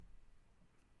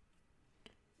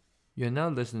You're now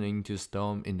listening to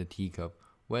Storm in the Teacup,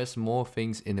 where small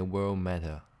things in the world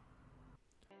matter.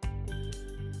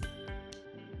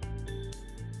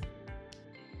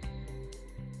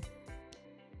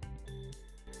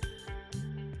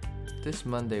 This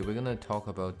Monday, we're gonna talk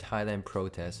about Thailand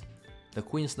protests, the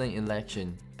Queensland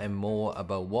election, and more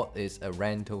about what is a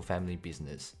rental family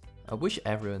business. I wish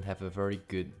everyone have a very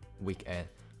good weekend.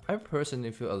 I personally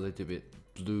feel a little bit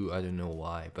blue, I don't know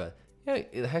why, but yeah,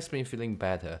 it has been feeling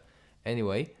better.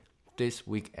 Anyway, this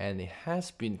weekend it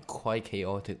has been quite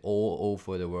chaotic all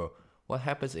over the world. What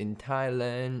happens in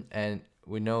Thailand, and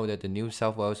we know that the New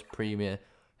South Wales Premier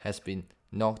has been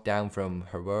knocked down from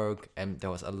her work, and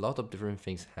there was a lot of different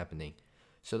things happening.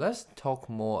 So let's talk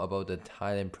more about the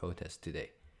Thailand protests today.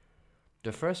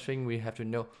 The first thing we have to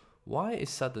know, why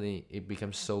is suddenly it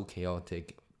becomes so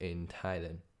chaotic in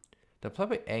Thailand? The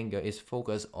public anger is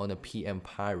focused on the PM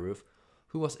Prayut,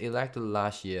 who was elected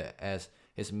last year as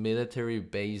his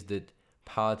military-based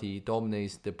party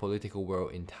dominates the political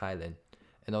world in Thailand.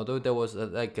 And although there was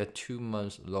a 2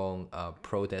 months long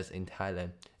protest in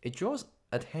Thailand, it draws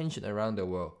attention around the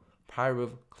world.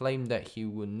 Prayut claimed that he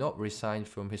would not resign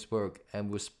from his work and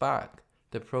would spark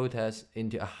the protest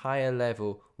into a higher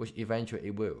level, which eventually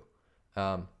it will.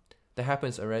 That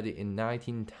happens already in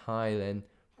 19 Thailand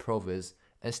province,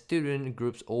 and student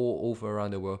groups all over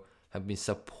around the world have been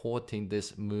supporting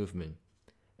this movement.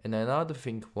 And another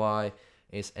thing why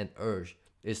is an urge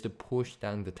is to push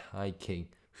down the Thai king,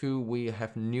 who we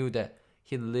have knew that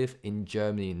he lived in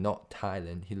Germany, not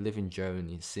Thailand. He lived in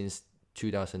Germany since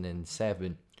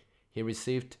 2007. He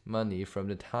received money from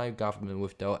the Thai government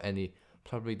without any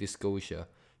public disclosure.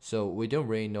 So we don't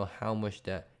really know how much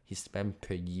that he spent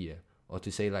per year, or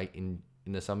to say like in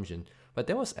assumption. But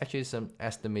there was actually some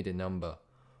estimated number.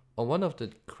 On one of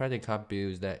the credit card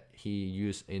bills that he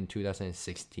used in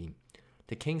 2016,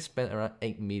 the king spent around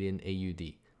 8 million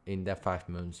AUD in that 5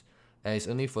 months. And it's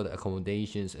only for the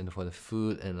accommodations and for the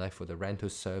food and like for the rental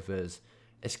service,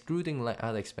 excluding like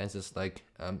other expenses like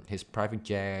his private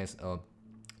jets or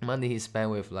money he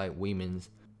spent with like women's.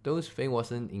 Those things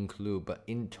wasn't included, but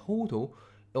in total,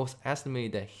 it was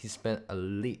estimated that he spent at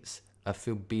least a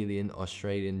few billion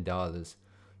Australian dollars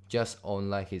just on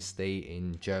like his stay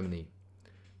in Germany.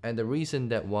 And the reason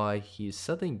that why he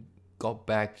suddenly got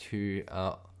back to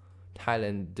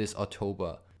Thailand this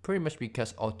October, pretty much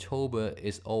because October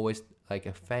is always like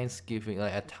a Thanksgiving,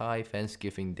 like a Thai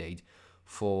Thanksgiving date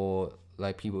for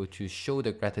like people to show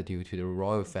their gratitude to the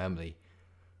royal family.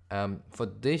 For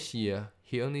this year,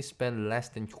 he only spent less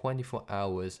than 24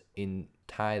 hours in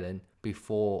Thailand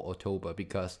before October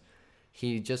because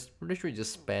he just literally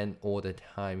just spent all the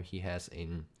time he has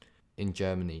in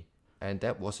Germany, and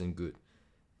that wasn't good.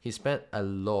 He spent a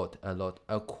lot,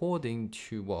 according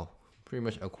to, well, pretty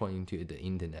much according to the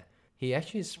internet. He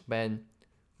actually spent,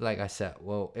 like I said,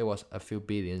 well, it was a few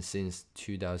billion since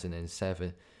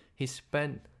 2007. He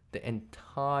spent the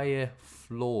entire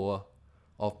floor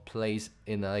of place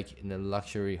in a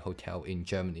luxury hotel in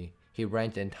Germany. He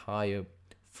rented the entire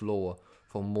floor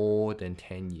for more than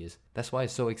 10 years. That's why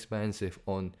it's so expensive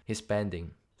on his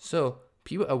spending. So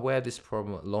people are aware of this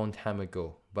problem a long time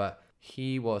ago, but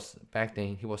he was back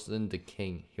then, he wasn't the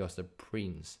king, he was the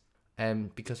prince.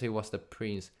 And because he was the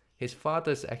prince, his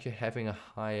father is actually having a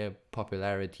higher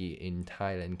popularity in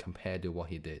Thailand compared to what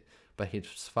he did. But his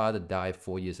father died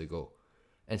 4 years ago.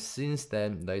 And since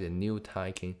then, like the new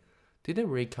Thai king didn't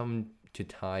really come to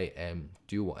Thai and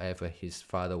do whatever his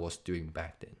father was doing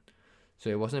back then. So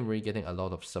it wasn't really getting a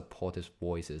lot of supportive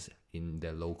voices in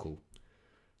the local.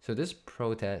 So this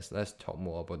protest, let's talk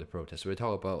more about the protest. We'll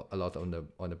talk about a lot on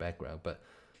the background, but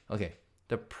okay.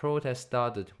 The protest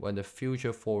started when the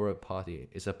Future Forward Party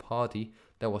is a party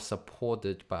that was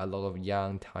supported by a lot of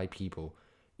young Thai people.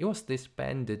 It was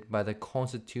disbanded by the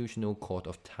Constitutional Court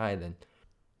of Thailand.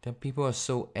 Then people are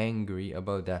so angry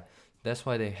about that. That's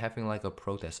why they're having like a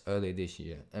protest early this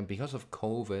year. And because of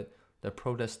COVID, the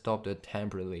protest stopped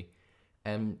temporarily.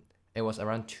 And it was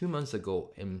around 2 months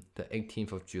ago, in the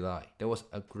 18th of July, there was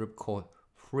a group called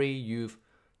Free Youth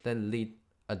that lead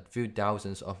a few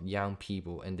thousands of young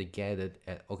people, and they gathered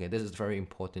at, okay, this is very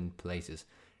important places.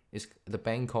 It's the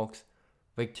Bangkok's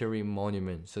Victory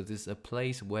Monument. So this is a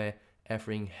place where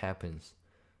everything happens.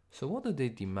 So what do they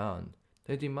demand?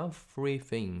 They demand three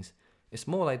things. It's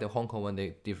more like the Hong Kong one,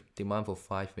 they demand for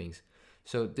 5 things.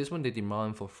 So this one they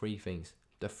demand for 3 things.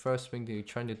 The first thing, they're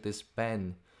trying to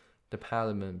disband the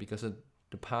parliament because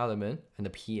the parliament and the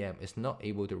PM is not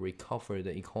able to recover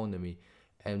the economy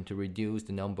and to reduce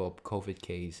the number of COVID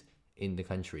cases in the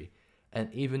country.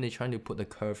 And even they're trying to put a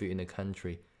curfew in the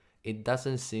country, it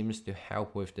doesn't seem to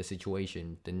help with the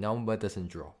situation. The number doesn't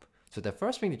drop. So the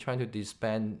first thing they're trying to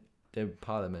disband the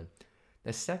parliament.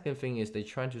 The second thing is they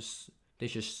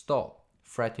should stop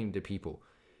threatening the people.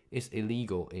 It's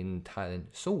illegal in Thailand.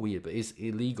 So weird, but it's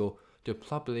illegal to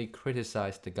publicly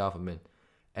criticize the government,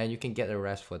 and you can get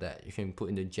arrested for that. You can put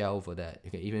in the jail for that.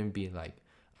 You can even be like,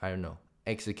 I don't know,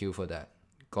 executed for that.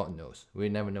 God knows. We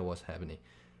never know what's happening.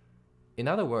 In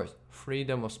other words,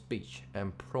 freedom of speech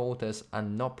and protest are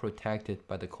not protected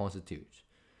by the Constitution.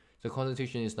 The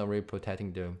Constitution is not really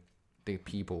protecting the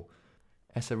people.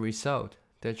 As a result,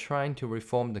 they're trying to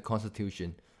reform the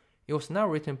Constitution. It was now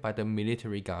written by the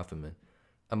military government.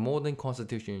 A modern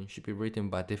constitution should be written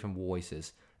by different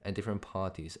voices and different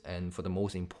parties, and for the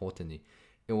most importantly,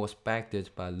 it was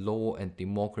backed by law and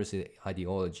democracy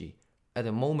ideology. At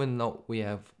the moment now we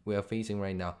are facing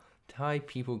right now, Thai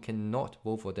people cannot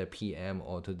vote for their PM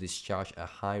or to discharge a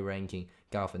high-ranking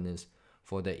governance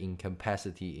for their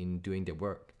incapacity in doing their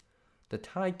work. The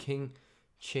Thai king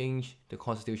changed the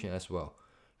constitution as well,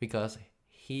 because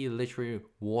he literally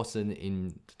wasn't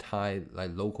in Thai,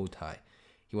 like local Thai.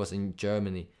 He was in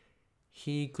Germany.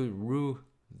 He could rule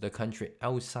the country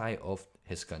outside of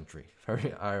his country.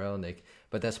 Very ironic,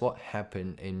 but that's what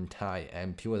happened in Thai,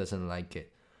 and people doesn't like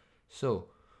it. So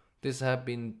this have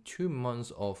been 2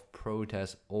 months of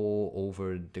protests all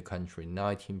over the country,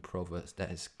 19 protests.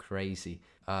 That is crazy.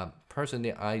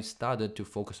 Personally, I started to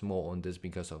focus more on this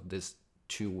because of this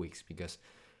 2 weeks, because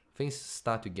things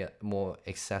start to get more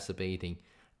exacerbating,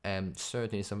 and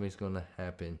certainly something's gonna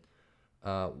happen.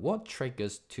 What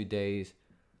triggers today's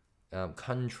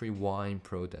countrywide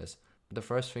protest? The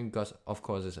first thing, of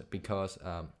course, is because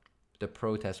the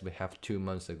protest we have 2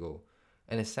 months ago.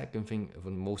 And the second thing,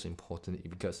 most importantly,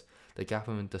 because the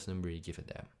government doesn't really give a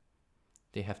damn.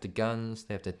 They have the guns,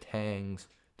 they have the tanks,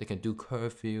 they can do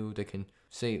curfew, they can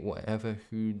say whatever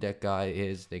who that guy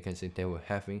is, they can say they were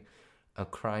having a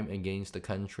crime against the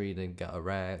country, they got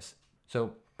arrested.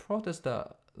 So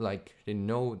protesters, like, they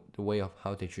know the way of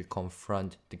how they should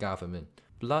confront the government.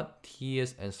 Blood,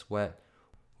 tears, and sweat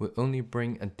will only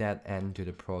bring a dead end to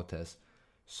the protest.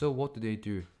 So what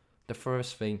do? The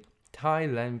first thing,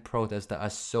 Thailand protesters are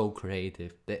so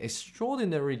creative. They're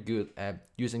extraordinarily good at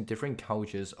using different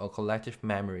cultures or collective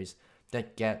memories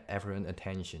that get everyone's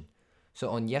attention. So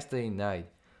on yesterday night,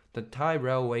 the Thai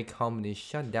railway company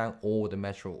shut down all the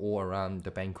metro all around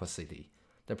the Bangkok city.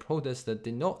 The protesters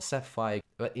did not set fire,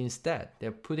 but instead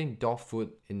they're putting dog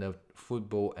food in a food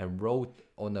bowl and wrote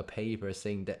on a paper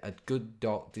saying that a good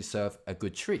dog deserves a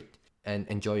good treat and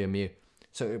enjoy a meal.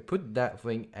 So it put that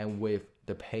thing and with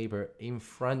the paper in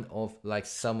front of like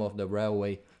some of the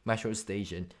railway metro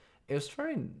station. It was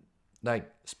very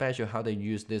like special how they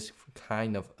use this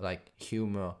kind of like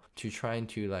humor to trying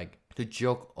to like to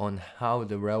joke on how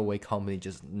the railway company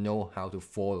just know how to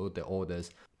follow the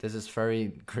orders. This is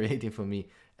very creative for me.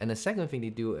 And the second thing they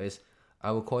do is,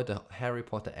 I will call it the Harry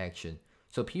Potter action.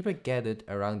 So people gathered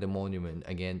around the monument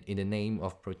again in the name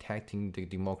of protecting the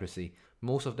democracy.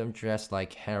 Most of them dressed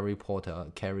like Harry Potter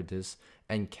characters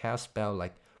and cast spell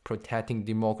like protecting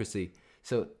democracy.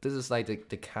 So this is like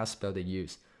the cast spell they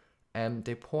use. And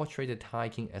they portray the Thai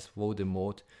king as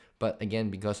Voldemort, but again,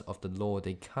 because of the law,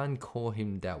 they can't call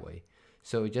him that way.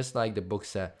 So just like the book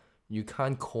said, you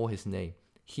can't call his name,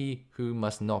 he who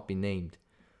must not be named.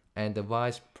 And the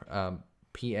vice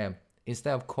PM,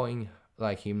 instead of calling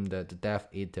like him the Death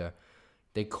Eater,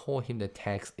 they call him the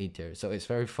Tax Eater. So it's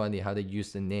very funny how they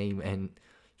use the name and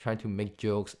trying to make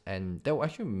jokes, and that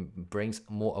actually brings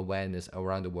more awareness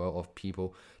around the world of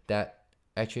people that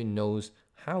actually knows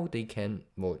how they can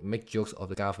make jokes of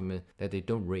the government that they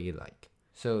don't really like.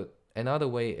 So another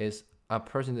way is,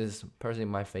 this is personally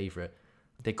my favorite.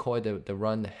 They call it the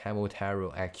Run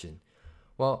Hamotaro action.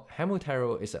 Well,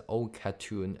 Hamotaro is an old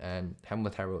cartoon, and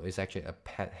Hamotaro is actually a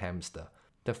pet hamster.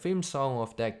 The theme song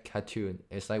of that cartoon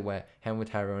is like where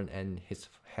Hamotaro and his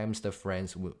hamster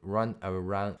friends would run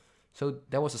around. So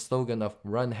that was a slogan of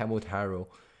Run Hamotaro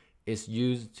is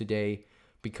used today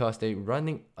because they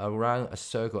running around a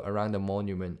circle around the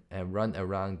monument and run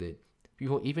around it.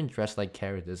 People even dress like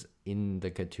characters in the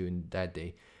cartoon that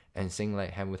day and sing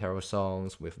like Hamotaro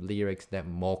songs with lyrics that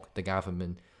mock the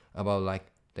government about like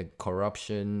the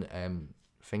corruption and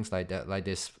things like that, like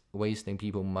this wasting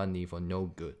people money for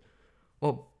no good.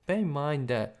 Well, bear in mind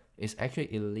that it's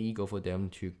actually illegal for them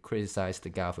to criticize the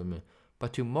government,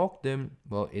 but to mock them,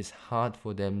 well, it's hard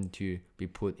for them to be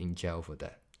put in jail for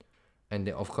that. And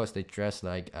they, of course, they dress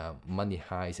like Money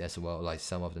Heist as well, like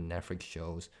some of the Netflix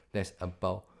shows that's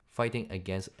about fighting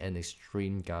against an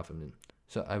extreme government.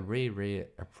 So I really, really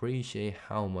appreciate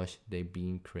how much they're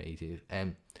being creative.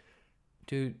 And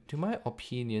to my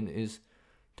opinion is,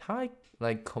 Thai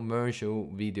like commercial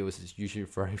videos is usually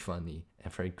very funny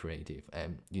and very creative,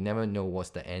 and you never know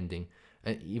what's the ending,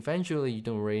 and eventually you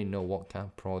don't really know what kind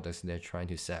of products they're trying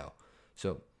to sell.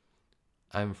 So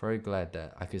I'm very glad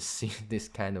that I could see this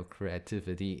kind of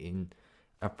creativity in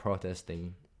a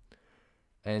protesting.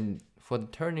 And for the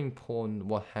turning point,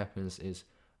 what happens is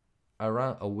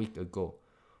around a week ago,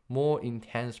 more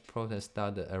intense protests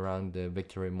started around the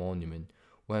Victory Monument,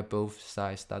 where both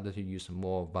sides started to use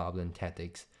more violent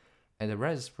tactics. And the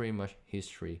rest is pretty much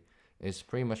history. It's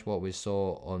pretty much what we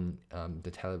saw on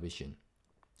the television.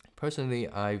 Personally,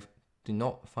 I do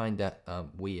not find that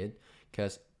weird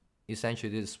because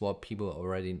essentially this is what people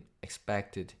already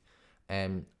expected.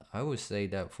 And I would say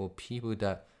that for people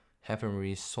that haven't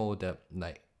really saw that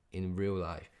like in real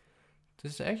life,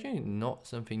 this is actually not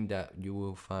something that you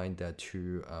will find that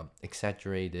too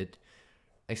exaggerated,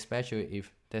 especially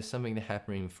if there's something that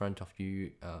happening in front of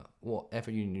you.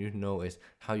 Whatever you need to know is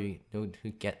how you know to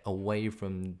get away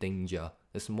from danger.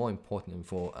 It's more important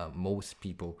for most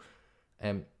people.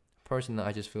 And personally,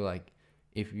 I just feel like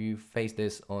if you face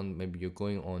this on maybe you're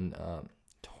going on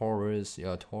Taurus,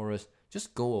 you're a Taurus,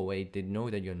 just go away. They know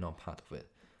that you're not part of it.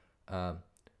 Um,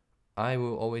 I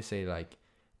will always say like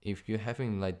if you're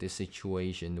having like this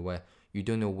situation where you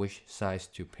don't know which sides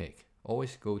to pick,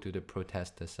 always go to the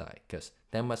protester side because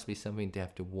that must be something they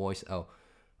have to voice out.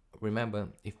 Remember,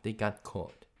 if they got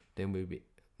caught, they will be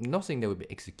not saying they will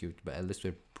be executed, but at least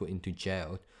they put into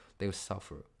jail. They will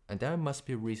suffer, and that must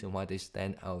be a reason why they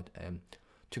stand out and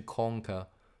to conquer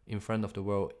in front of the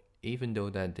world, even though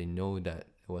that they know that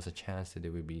there was a chance that they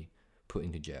will be put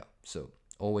into jail. So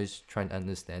always try and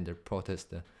understand the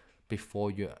protester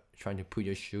before you're trying to put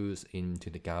your shoes into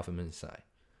the government side.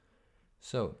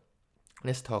 So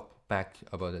let's talk back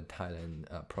about the Thailand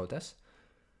protest.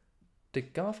 The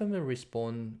government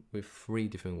respond with three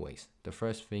different ways. The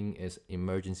first thing is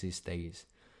emergency states,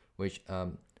 which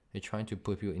they're trying to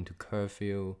put people into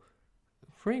curfew.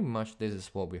 Pretty much this is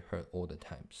what we heard all the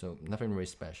time, so nothing really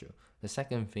special. The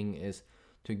second thing is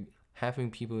to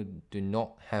having people do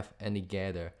not have any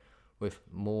gather with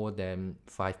more than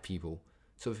 5 people.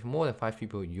 So if more than 5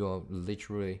 people, you're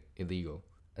literally illegal.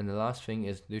 And the last thing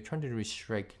is they're trying to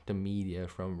restrict the media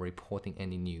from reporting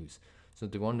any news. So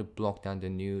they want to block down the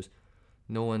news.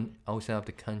 No one outside of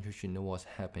the country should know what's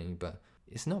happening, but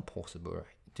it's not possible, right?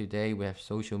 Today we have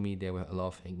social media, we have a lot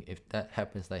of things. If that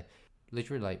happens like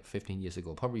literally like 15 years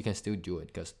ago, probably you can still do it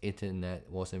because internet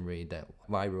wasn't really that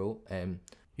viral, and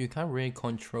you can't really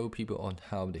control people on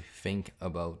how they think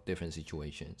about different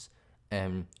situations.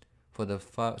 And for the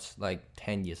first like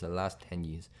 10 years, the last 10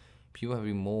 years, people have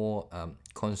been more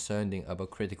concerned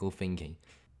about critical thinking.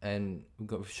 And we've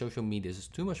got social media, there's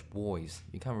too much voice.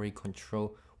 You can't really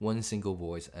control one single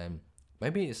voice. And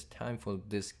maybe it's time for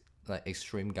this like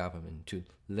extreme government to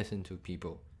listen to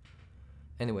people.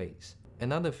 Anyways,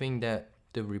 another thing that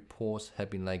the reports have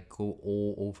been like go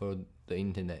all over the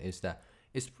internet is that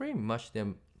it's pretty much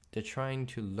them they're trying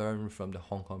to learn from the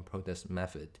Hong Kong protest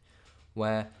method,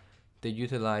 where they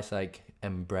utilize like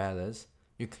umbrellas.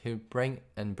 You could bring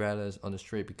umbrellas on the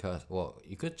street because, well,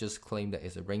 you could just claim that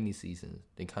it's a rainy season.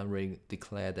 They can't really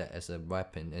declare that as a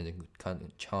weapon and they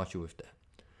can't charge you with that.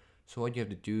 So what you have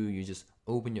to do, you just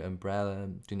open your umbrella,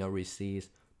 do not resist,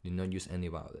 do not use any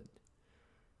violence.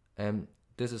 And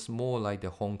this is more like the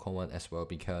Hong Kong one as well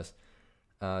because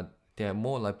they are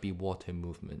more like be water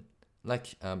movement.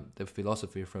 Like the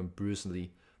philosophy from Bruce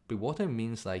Lee, be water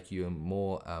means like you're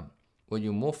more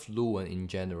you're more fluent in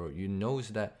general. You know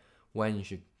that when you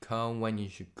should come, when you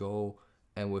should go,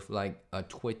 and with like a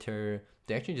Twitter,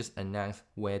 they actually just announce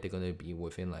where they're gonna be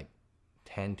within like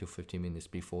 10 to 15 minutes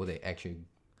before they actually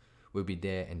will be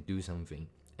there and do something,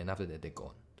 and after that they're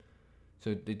gone.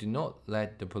 So they do not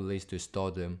let the police to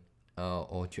stop them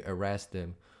or to arrest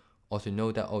them or to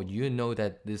know that, oh, you know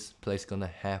that this place gonna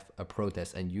have a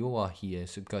protest and you are here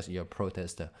so because you're a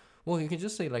protester. Well, you can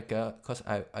just say like, cause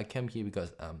I came here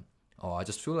because or I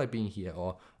just feel like being here,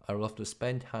 or I love to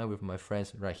spend time with my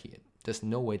friends right here. There's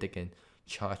no way they can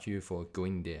charge you for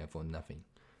going there for nothing.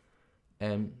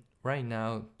 And right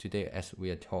now, today, as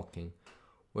we are talking,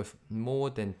 with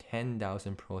more than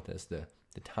 10,000 protesters,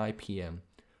 the Thai PM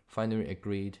finally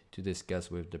agreed to discuss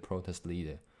with the protest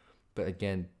leader. But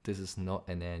again, this is not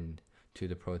an end to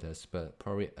the protests, but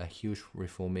probably a huge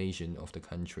reformation of the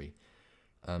country.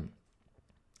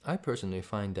 I personally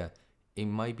find that it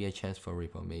might be a chance for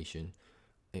reformation.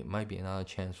 It might be another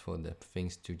chance for the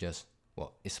things to just,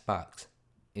 well, it sparks,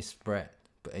 it spread,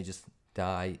 but it just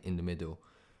died in the middle.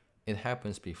 It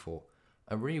happens before.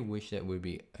 I really wish that would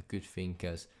be a good thing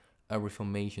because a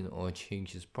reformation or a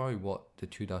change is probably what the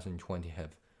 2020 have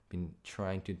been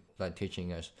trying to like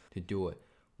teaching us to do it,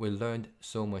 we learned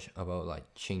so much about like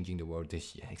changing the world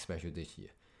this year, especially this year.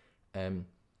 And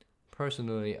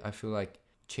personally, I feel like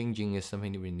changing is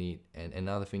something that we need. And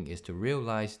another thing is to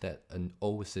realize that an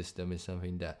old system is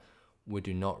something that we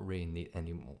do not really need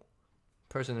anymore.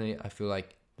 Personally, I feel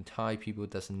like the Thai people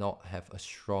does not have a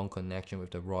strong connection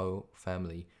with the royal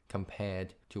family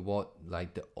compared to what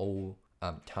like the old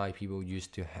Thai people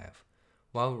used to have.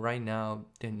 While right now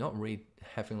they're not really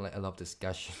having like a lot of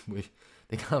discussion with,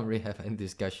 they can't really have any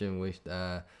discussion with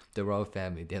the royal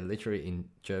family. They're literally in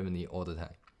Germany all the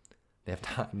time. They have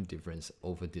time difference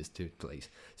over these two places,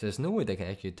 so there's no way they can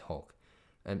actually talk,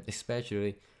 and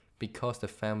especially because the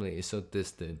family is so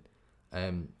distant.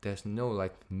 There's no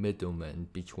like middleman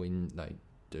between like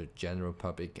the general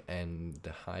public and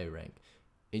the high rank.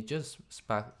 It just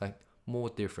sparked like more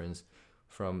difference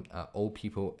from old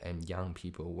people and young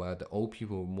people, while the old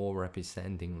people more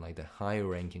representing like the higher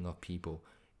ranking of people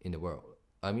in the world.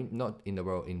 I mean, not in the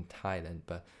world in Thailand,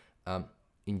 but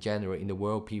in general in the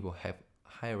world, people have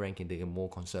higher ranking. They are more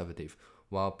conservative,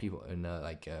 while people in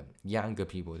younger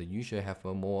people, they usually have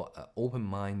a more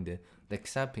open-minded,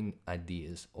 accepting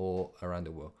ideas all around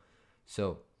the world.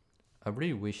 So I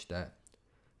really wish that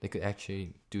they could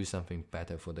actually do something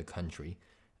better for the country,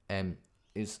 and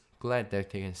it's glad that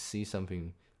they can see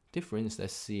something different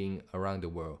that's seeing around the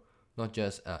world, not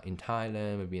just in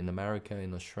Thailand, maybe in America,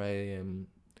 in Australia,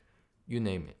 you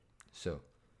name it. So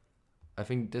I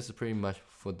think this is pretty much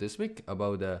for this week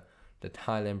about the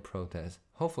Thailand protest.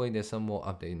 Hopefully there's some more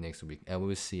update next week, and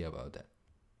we'll see about that.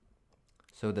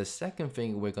 So the second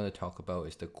thing we're going to talk about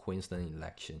is the Queensland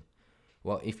election.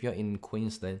 Well, if you're in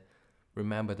Queensland,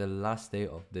 remember the last day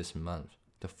of this month,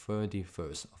 the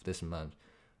 31st of this month,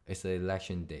 is the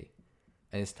election day.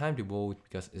 And it's time to vote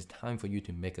because it's time for you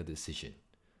to make a decision.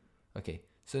 Okay,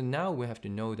 so now we have to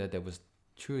know that there was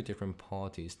two different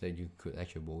parties that you could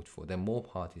actually vote for. There are more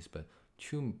parties, but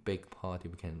two big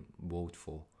parties we can vote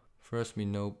for. First, we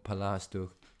know Palastuk.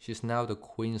 She's now the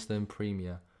Queensland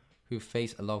Premier, who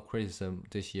faced a lot of criticism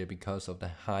this year because of the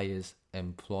highest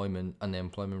unemployment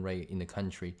rate in the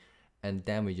country and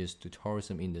damages to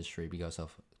tourism industry because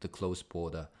of the closed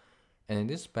border. And in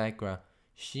this background,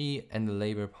 she and the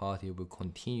Labour Party will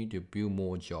continue to build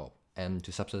more jobs and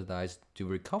to subsidize to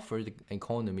recover the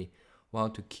economy while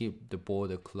to keep the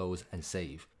border closed and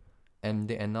safe.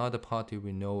 And another party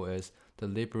we know is the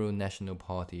Liberal National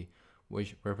Party,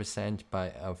 which represented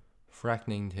by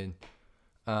Franklinton.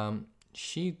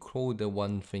 She called the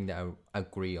one thing that I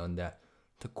agree on, that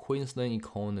the Queensland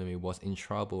economy was in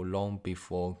trouble long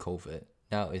before COVID.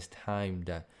 Now it's time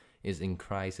that it's in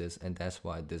crisis, and that's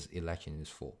why this election is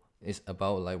for. It's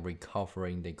about like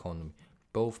recovering the economy.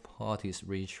 Both parties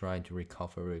really trying to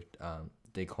recover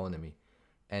the economy.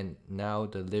 And now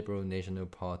the Liberal National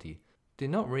Party did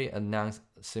not really announce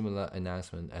similar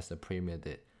announcement as the Premier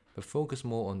did, but focus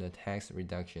more on the tax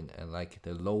reduction and like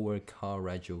the lower car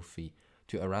rental fee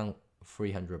to around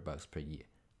 $300 per year,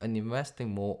 and investing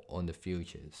more on the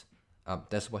futures.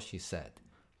 That's what she said.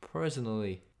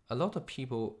 Personally, a lot of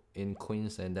people in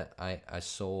Queensland that I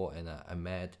saw and I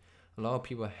met, a lot of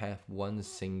people have one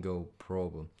single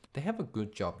problem. They have a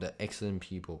good job, they're excellent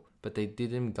people, but they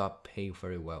didn't got paid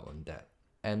very well on that.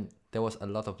 And there was a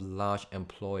lot of large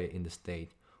employer in the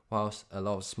state, whilst a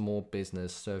lot of small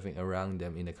business serving around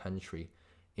them in the country.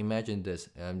 Imagine this,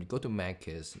 you go to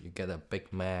Mac's, you get a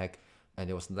Big Mac, and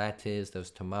there was lettuce, there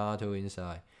was tomato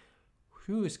inside.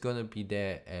 Who is gonna be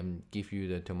there and give you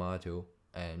the tomato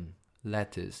and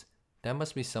lettuce? There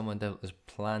must be someone that is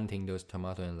planting those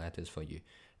tomato and lettuce for you.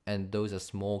 And those are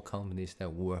small companies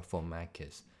that work for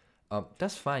Mac's.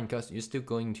 That's fine because you're still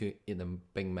going to eat a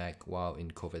Big Mac while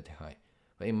in COVID time.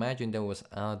 But imagine there was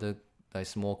other like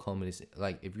small companies,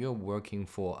 like if you're working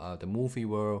for the movie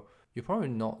world, you're probably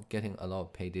not getting a lot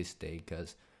of pay this day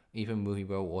because even movie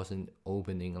world wasn't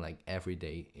opening like every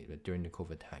day during the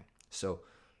COVID time. So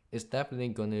it's definitely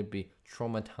gonna be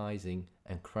traumatizing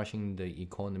and crushing the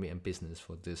economy and business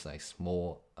for this like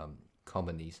small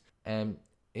companies. And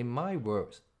in my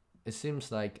words, it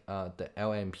seems like the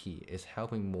LNP is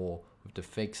helping more with the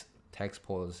fixed tax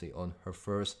policy on her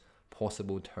first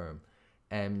possible term,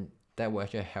 and that will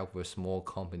actually help with small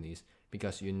companies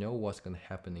because you know what's going to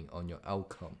happening on your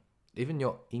outcome. Even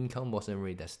your income wasn't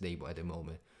really that stable at the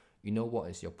moment. You know what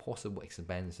is your possible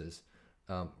expenses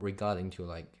regarding to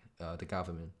like the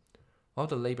government. While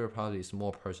the Labour Party is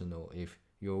more personal. If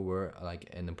you were like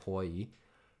an employee,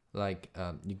 like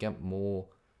you get more.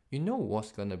 You know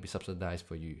what's gonna be subsidized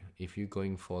for you. If you're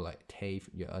going for like TAFE,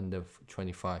 you're under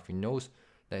 25. You know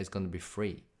that it's gonna be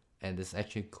free, and it's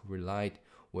actually relied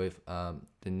with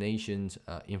the nation's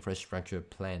infrastructure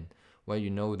plan, where you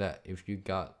know that if you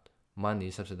got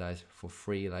money subsidized for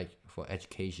free, like for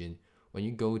education, when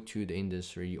you go to the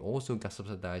industry, you also got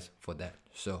subsidized for that.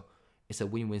 So it's a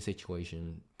win-win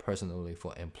situation personally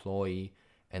for employee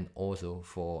and also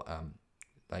for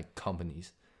like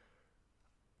companies.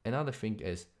 Another thing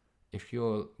is, if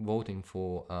you're voting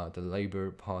for the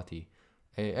Labour Party,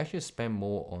 it actually spend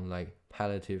more on like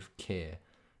palliative care,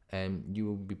 and you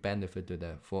will be benefited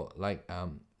that for like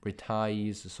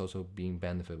retirees is also being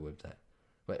benefited with that.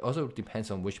 But it also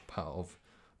depends on which part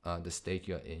of the state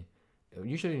you're in.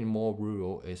 Usually more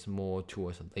rural is more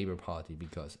towards the Labour Party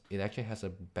because it actually has a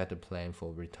better plan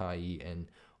for retiree and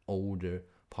older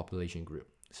population group.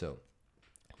 So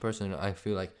personally, I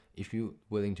feel like if you're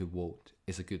willing to vote,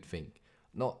 it's a good thing.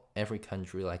 Not every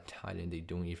country like Thailand, they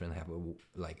don't even have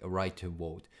a right to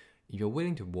vote. If you're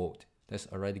willing to vote, that's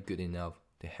already good enough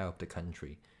to help the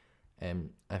country.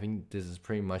 And I think this is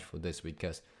pretty much for this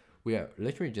because we are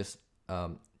literally just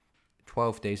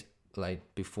 12 days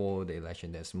like before the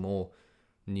election. There's more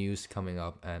news coming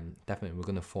up, and definitely we're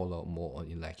gonna follow more on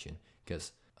election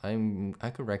because I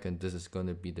could reckon this is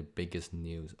gonna be the biggest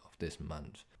news of this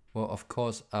month. Well, of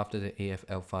course, after the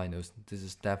AFL finals, this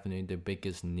is definitely the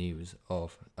biggest news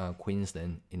of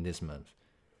Queensland in this month.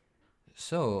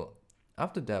 So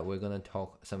after that, we're gonna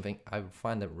talk something I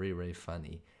find that really really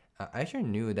funny. I actually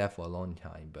knew that for a long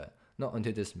time, but not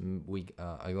until this week.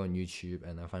 I go on YouTube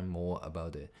and I find more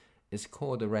about it. It's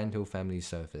called the rental family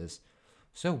service.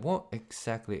 So what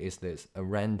exactly is this? A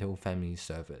rental family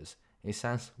service? It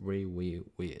sounds really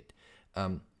weird.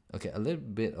 Okay, a little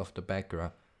bit of the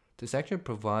background. This actually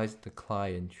provides the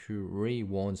client who really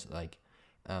wants like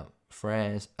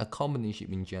friends, a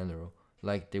combination in general.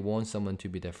 Like they want someone to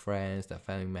be their friends, their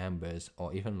family members,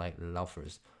 or even like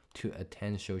lovers to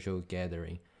attend social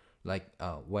gathering, like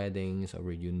weddings or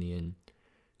reunion.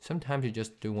 Sometimes you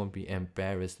just don't want to be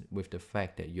embarrassed with the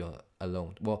fact that you're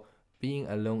alone. Well, being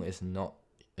alone is not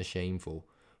shameful,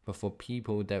 but for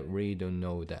people that really don't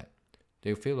know that,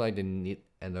 they feel like they need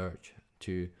an urge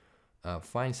to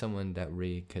find someone that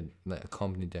really could like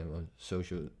accompany them on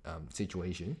social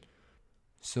situation.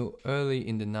 So early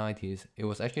in the 90s, it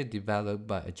was actually developed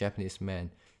by a Japanese man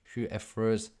who at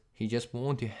first he just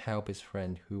wanted to help his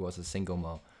friend who was a single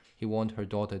mom. He wanted her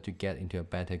daughter to get into a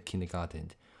better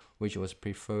kindergarten, which was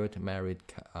preferred married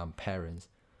parents.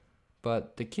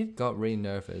 But the kid got really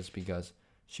nervous because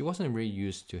she wasn't really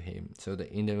used to him, so the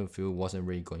interview wasn't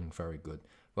really going very good.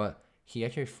 But he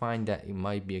actually find that it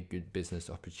might be a good business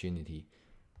opportunity.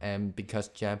 And because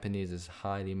Japanese is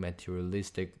highly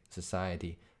materialistic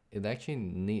society, it actually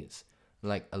needs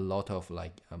like a lot of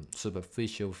like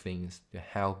superficial things to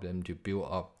help them to build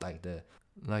up like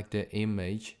the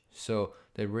image. So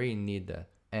they really need that.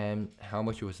 And how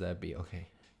much would that be? Okay,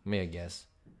 may I guess?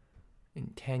 In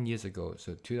 10 years ago,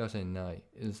 so 2009,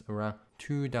 is around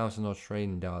 2,000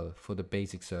 Australian dollar for the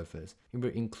basic service. It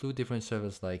will include different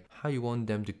services like how you want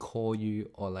them to call you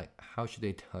or like how should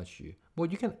they touch you. Well,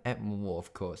 you can add more,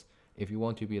 of course, if you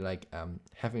want to be like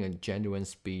having a genuine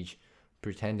speech,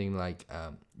 pretending like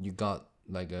you got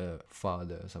like a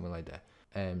father or something like that,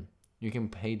 and you can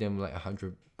pay them like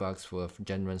 $100 for a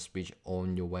genuine speech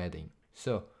on your wedding.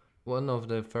 So one of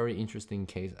the very interesting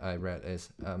case I read is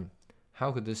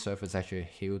how could this service actually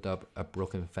heal up a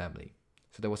broken family?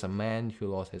 So there was a man who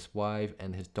lost his wife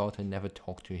and his daughter never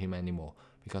talked to him anymore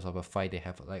because of a fight they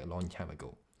had like a long time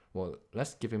ago. Well,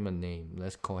 let's give him a name.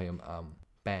 Let's call him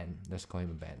Ben. Let's call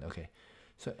him Ben. Okay.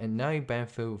 So and now Ben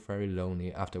felt very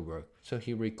lonely after work. So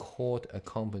he recalled a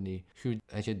company who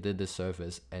actually did the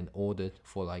service and ordered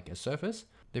for like a service.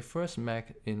 They first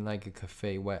met in like a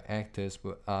cafe where actors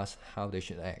were asked how they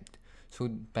should act. So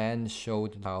Ben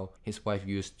showed how his wife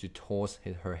used to toss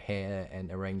her hair and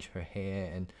arrange her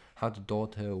hair, and how the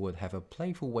daughter would have a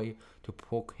playful way to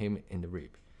poke him in the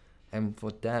rib. And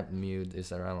for that meal,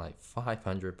 it's around like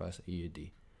 $500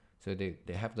 AUD. So they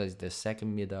have like the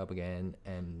second meetup again,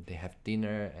 and they have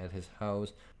dinner at his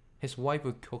house. His wife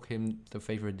would cook him the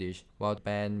favorite dish, while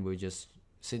Ben would just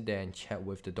sit there and chat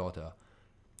with the daughter.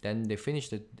 Then they finish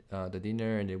the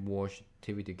dinner and they watch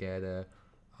TV together.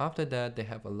 After that, they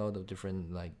have a lot of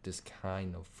different like this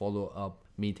kind of follow-up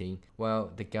meeting.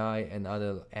 While the guy and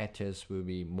other actors will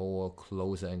be more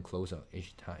closer and closer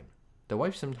each time. The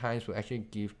wife sometimes will actually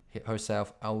give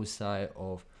herself outside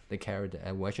of the character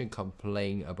and will actually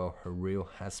complain about her real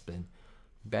husband.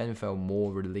 Ben felt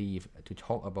more relieved to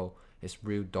talk about his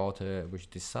real daughter,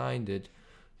 which decided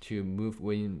to move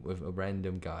in with a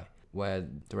random guy, where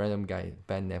the random guy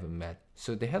Ben never met.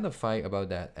 So they had a fight about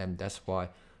that, and that's why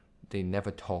they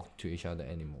never talked to each other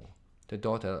anymore. The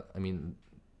daughter,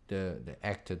 the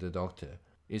actor, the doctor,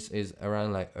 is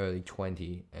around like early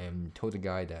 20 and told the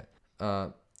guy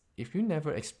that if you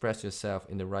never express yourself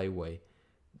in the right way,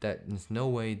 that there's no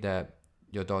way that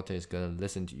your daughter is gonna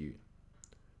listen to you.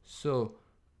 So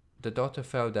the doctor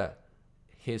felt that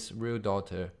his real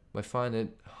daughter might find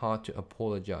it hard to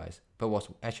apologize, but was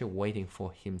actually waiting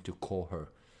for him to call her.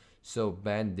 So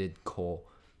Ben did call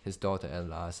his daughter at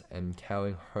last and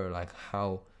telling her like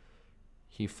how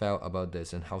he felt about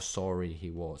this and how sorry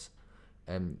he was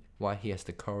and why he has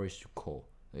the courage to call.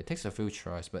 It takes a few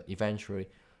tries, but eventually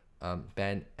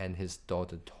Ben and his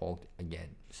daughter talked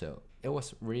again. So it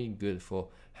was really good for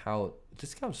how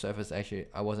this kind of service actually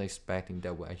I wasn't expecting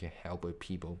that would actually help with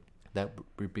people that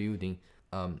rebuilding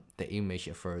the image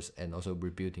at first and also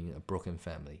rebuilding a broken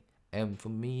family. And for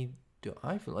me, do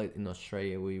I feel like in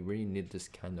Australia we really need this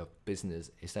kind of business?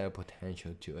 Is there a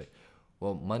potential to it?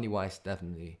 Well, money wise,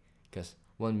 definitely, because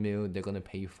 1 mil they're gonna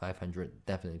pay you 500,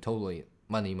 definitely, totally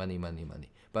money, money, money, money.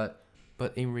 But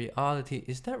in reality,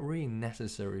 is that really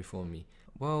necessary for me?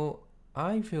 Well,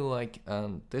 I feel like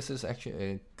this is actually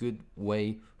a good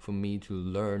way for me to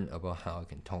learn about how I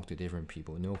can talk to different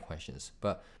people, no questions.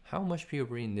 But how much people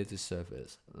really need this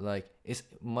service? Like, it's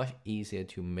much easier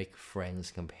to make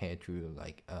friends compared to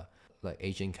like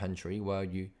Asian country, where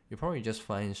you probably just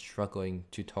find struggling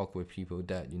to talk with people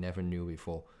that you never knew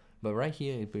before. But right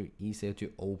here, it'd be easier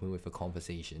to open with a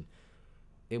conversation.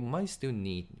 It might still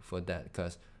need for that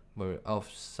because we're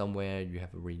off somewhere, you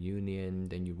have a reunion,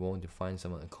 then you want to find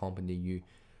someone to accompany you.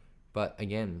 But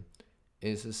again,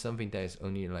 it's something that is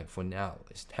only like for now,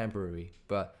 it's temporary.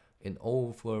 But in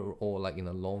overall, like in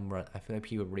the long run, I feel like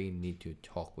people really need to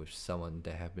talk with someone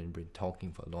that have been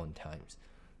talking for a long times.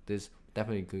 This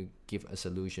definitely could give a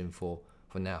solution for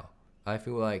now. I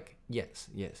feel like yes,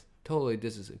 totally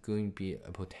this is going to be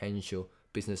a potential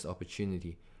business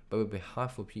opportunity, but it would be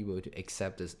hard for people to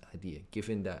accept this idea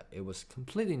given that it was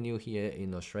completely new here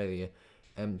in Australia,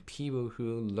 and people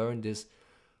who learn this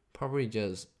probably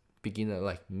just beginner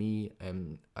like me,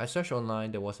 and I searched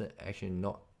online, there wasn't actually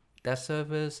not that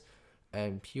service,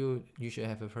 and people usually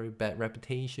have a very bad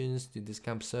reputations to this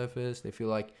kind of service. They feel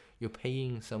like you're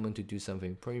paying someone to do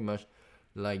something pretty much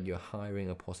like you're hiring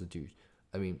a prostitute.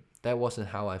 I mean, that wasn't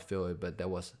how I feel it, but that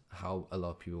was how a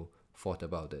lot of people thought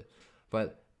about it.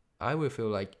 But I would feel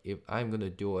like if I'm gonna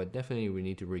do it, definitely we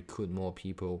need to recruit more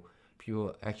people.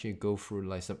 People actually go through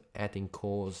like some acting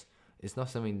course. It's not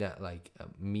something that like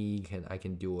I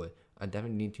can do it. I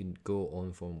definitely need to go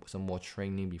on for some more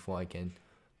training before I can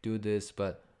do this.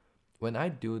 But when I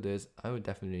do this, I would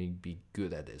definitely be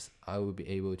good at this. I will be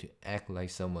able to act like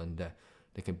someone that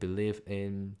they can believe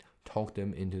in, talk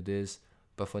them into this.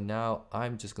 But for now,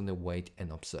 I'm just gonna wait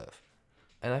and observe.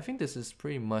 And I think this is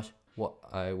pretty much what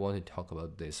I want to talk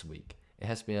about this week. It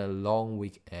has been a long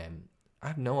week and I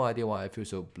have no idea why I feel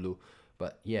so blue.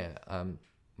 But yeah,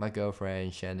 my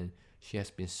girlfriend Shannon, she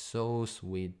has been so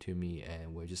sweet to me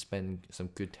and we're just spending some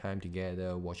good time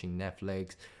together, watching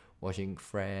Netflix, watching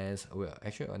Friends. We're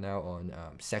actually now on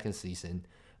second season.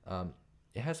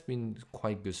 It has been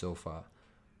quite good so far.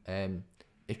 And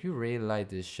if you really like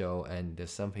this show and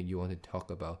there's something you want to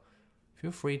talk about,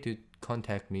 feel free to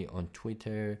contact me on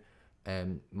Twitter.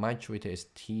 And my Twitter is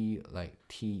TEA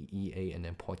and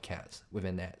then podcast with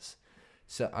an S.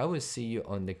 So I will see you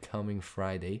on the coming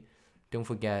Friday. Don't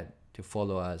forget to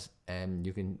follow us and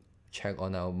you can check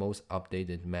on our most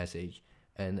updated message.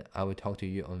 And I will talk to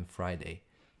you on Friday.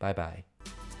 Bye bye.